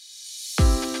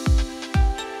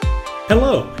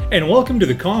Hello, and welcome to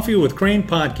the Coffee with Crane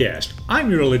podcast.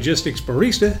 I'm your logistics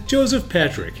barista, Joseph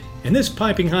Patrick. In this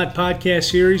piping hot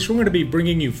podcast series, we're going to be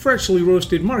bringing you freshly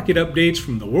roasted market updates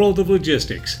from the world of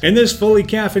logistics. In this fully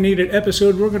caffeinated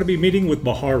episode, we're going to be meeting with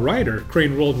Bahar Ryder,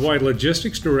 Crane Worldwide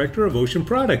Logistics Director of Ocean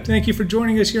Product. Thank you for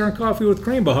joining us here on Coffee with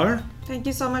Crane, Bahar. Thank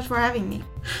you so much for having me.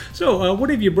 So, what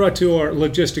have you brought to our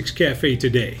Logistics Cafe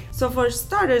today? So for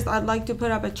starters, I'd like to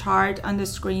put up a chart on the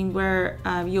screen where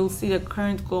you'll see the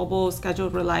current global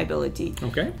scheduled reliability.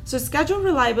 Okay. So scheduled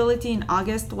reliability in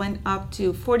August went up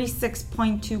to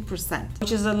 46.2%,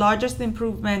 which is the largest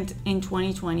improvement in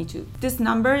 2022. This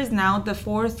number is now the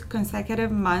fourth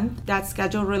consecutive month that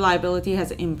scheduled reliability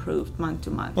has improved month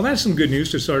to month. Well, that's some good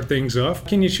news to start things off.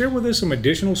 Can you share with us some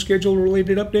additional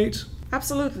schedule-related updates?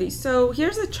 Absolutely. So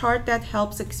here's a chart that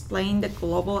helps explain the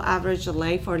global average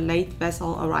delay for late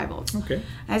vessel arrivals. Okay.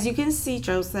 As you can see,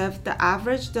 Joseph, the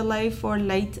average delay for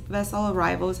late vessel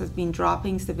arrivals has been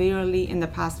dropping severely in the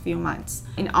past few months.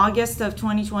 In August of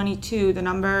 2022, the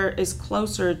number is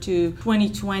closer to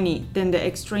 2020 than the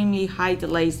extremely high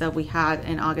delays that we had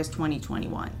in August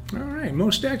 2021. All right,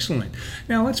 most excellent.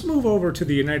 Now let's move over to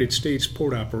the United States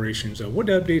port operations. What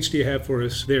updates do you have for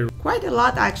us there? Quite a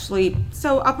lot, actually.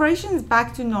 So operations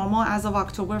back to normal as of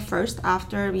October 1st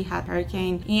after we had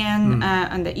Hurricane Ian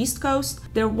on the East Coast.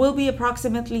 There will be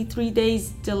approximately 3 days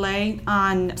delay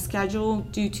on schedule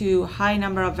due to high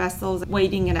number of vessels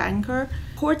waiting at anchor.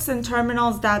 Ports and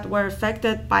terminals that were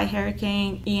affected by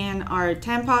Hurricane Ian are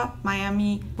Tampa,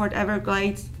 Miami, Port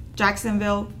Everglades,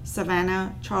 Jacksonville,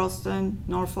 Savannah, Charleston,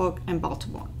 Norfolk, and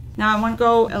Baltimore. Now I want to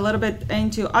go a little bit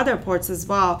into other ports as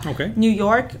well. Okay. New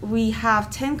York, we have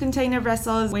 10 container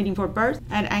vessels waiting for berth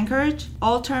at Anchorage.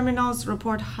 All terminals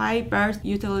report high berth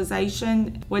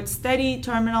utilization with steady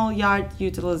terminal yard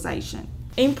utilization.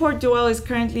 Import dwell is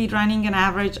currently running an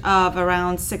average of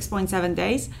around 6.7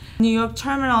 days. New York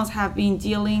terminals have been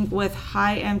dealing with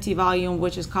high empty volume,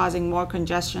 which is causing more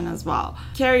congestion as well.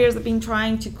 Carriers have been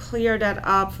trying to clear that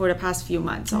up for the past few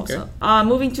months also. Okay.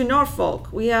 Moving to Norfolk,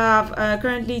 we have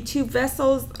currently 2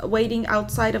 vessels waiting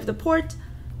outside of the port.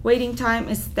 Waiting time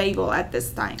is stable at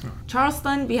this time.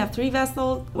 Charleston, we have 3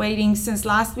 vessels waiting since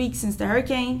last week, since the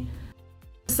hurricane.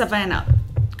 Savannah.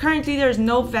 Currently, there's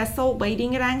no vessel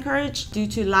waiting at Anchorage due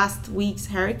to last week's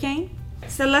hurricane.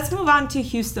 So let's move on to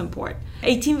Houston Port.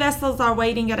 18 vessels are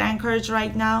waiting at Anchorage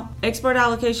right now. Export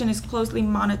allocation is closely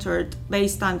monitored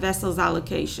based on vessels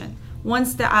allocation.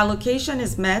 Once the allocation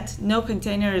is met, no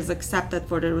container is accepted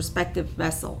for the respective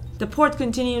vessel. The port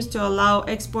continues to allow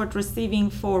export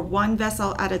receiving for 1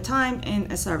 vessel at a time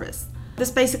in a service. This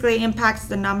basically impacts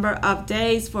the number of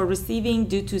days for receiving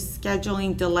due to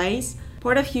scheduling delays.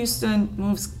 Port of Houston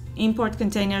moves import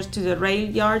containers to the rail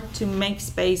yard to make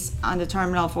space on the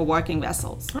terminal for working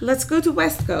vessels. Let's go to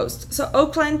West Coast. So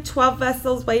Oakland, 12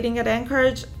 vessels waiting at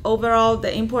Anchorage. Overall,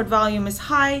 the import volume is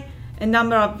high and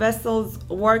number of vessels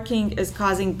working is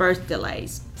causing berth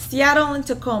delays. Seattle and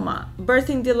Tacoma,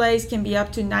 berthing delays can be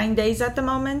up to 9 days at the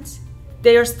moment.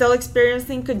 They are still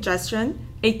experiencing congestion.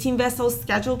 18 vessels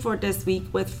scheduled for this week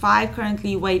with 5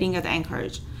 currently waiting at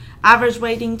Anchorage. Average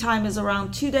waiting time is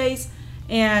around 2 days.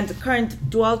 And current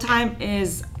dwell time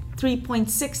is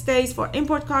 3.6 days for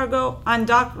import cargo. On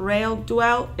dock rail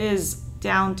dwell is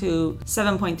down to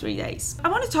 7.3 days. I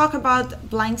want to talk about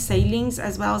blank sailings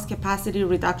as well as capacity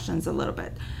reductions a little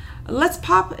bit. Let's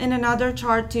pop in another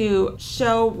chart to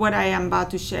show what I am about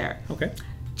to share. Okay.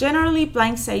 Generally,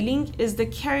 blank sailing is the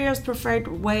carrier's preferred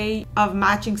way of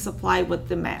matching supply with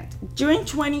demand. During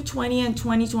 2020 and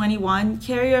 2021,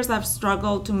 carriers have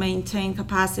struggled to maintain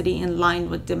capacity in line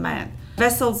with demand.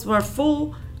 Vessels were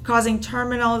full, causing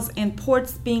terminals and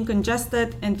ports being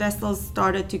congested, and vessels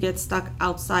started to get stuck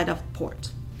outside of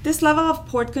port. This level of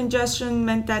port congestion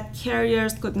meant that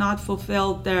carriers could not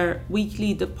fulfill their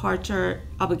weekly departure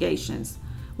obligations,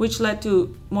 which led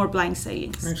to more blank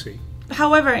sailings. I see.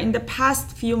 However, in the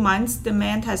past few months,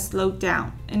 demand has slowed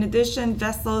down. In addition,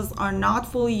 vessels are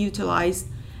not fully utilized,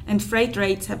 and freight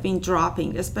rates have been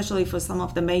dropping, especially for some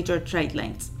of the major trade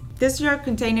lanes. This year,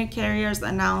 container carriers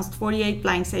announced 48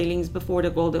 blank sailings before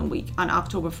the Golden Week on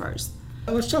October 1st.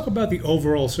 Let's talk about the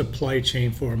overall supply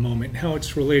chain for a moment, how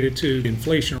it's related to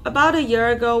inflation. About a year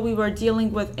ago, we were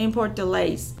dealing with import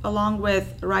delays along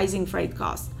with rising freight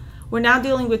costs. We're now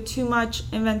dealing with too much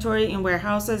inventory in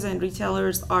warehouses, and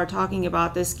retailers are talking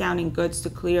about discounting goods to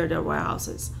clear their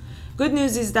warehouses. Good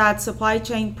news is that supply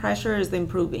chain pressure is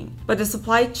improving, but the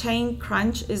supply chain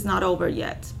crunch is not over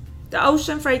yet. The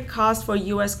ocean freight cost for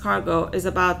U.S. cargo is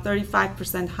about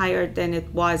 35% higher than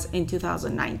it was in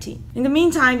 2019. In the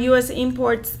meantime, U.S.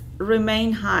 imports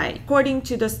remain high. According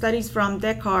to the studies from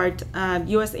Descartes,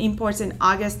 U.S. imports in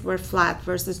August were flat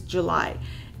versus July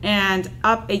and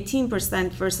up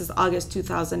 18% versus August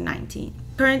 2019.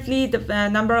 Currently, the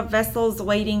number of vessels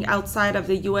waiting outside of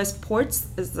the U.S. ports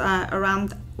is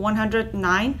around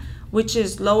 109, which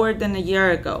is lower than a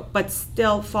year ago, but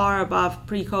still far above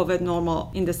pre-COVID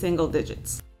normal in the single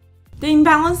digits. The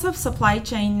imbalance of supply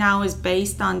chain now is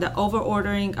based on the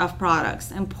over-ordering of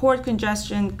products and port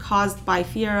congestion caused by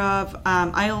fear of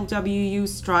ILWU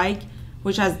strike,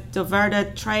 which has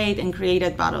diverted trade and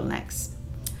created bottlenecks.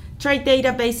 Trade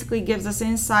data basically gives us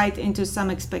insight into some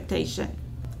expectation.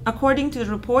 According to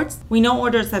the reports, we know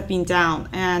orders have been down,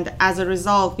 and as a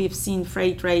result, we've seen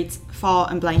freight rates fall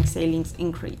and blank sailings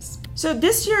increase. So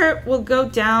this year will go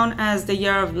down as the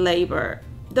year of labor.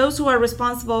 Those who are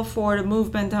responsible for the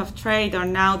movement of trade are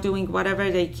now doing whatever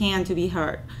they can to be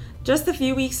heard. Just a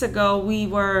few weeks ago, we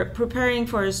were preparing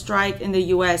for a strike in the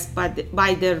US by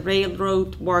the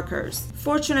railroad workers.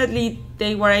 Fortunately,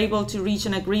 they were able to reach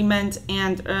an agreement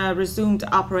and resumed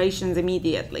operations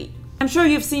immediately. I'm sure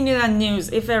you've seen it on news.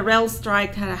 If a rail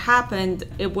strike had happened,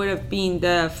 it would have been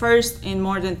the first in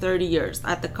more than 30 years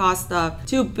at the cost of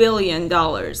 $2 billion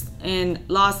in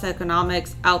lost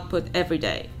economics output every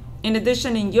day. In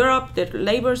addition, in Europe, the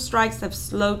labor strikes have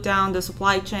slowed down the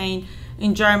supply chain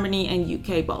in Germany and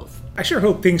UK both. I sure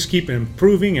hope things keep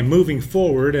improving and moving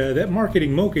forward. That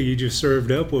marketing mocha you just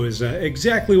served up was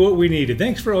exactly what we needed.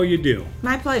 Thanks for all you do.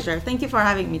 My pleasure. Thank you for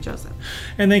having me, Joseph.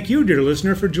 And thank you, dear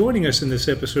listener, for joining us in this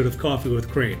episode of Coffee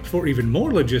with Crane. For even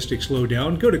more logistics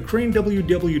lowdown, go to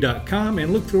craneww.com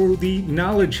and look through the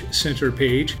Knowledge Center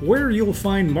page, where you'll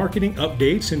find marketing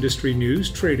updates, industry news,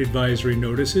 trade advisory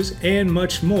notices, and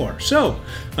much more. So,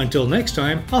 until next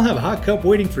time, I'll have a hot cup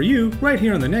waiting for you right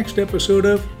here on the next episode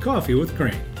of Coffee with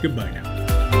Crane. Goodbye now.